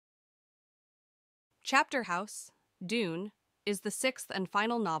Chapterhouse Dune is the sixth and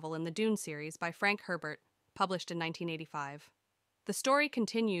final novel in the Dune series by Frank Herbert, published in 1985. The story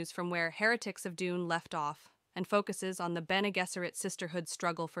continues from where Heretics of Dune left off and focuses on the Bene Gesserit Sisterhood's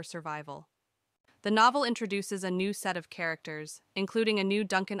struggle for survival. The novel introduces a new set of characters, including a new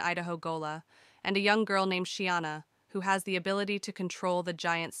Duncan Idaho ghola and a young girl named Sheeana, who has the ability to control the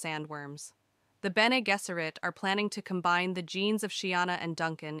giant sandworms. The Bene Gesserit are planning to combine the genes of Sheeana and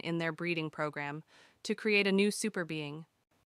Duncan in their breeding program to create a new superbeing,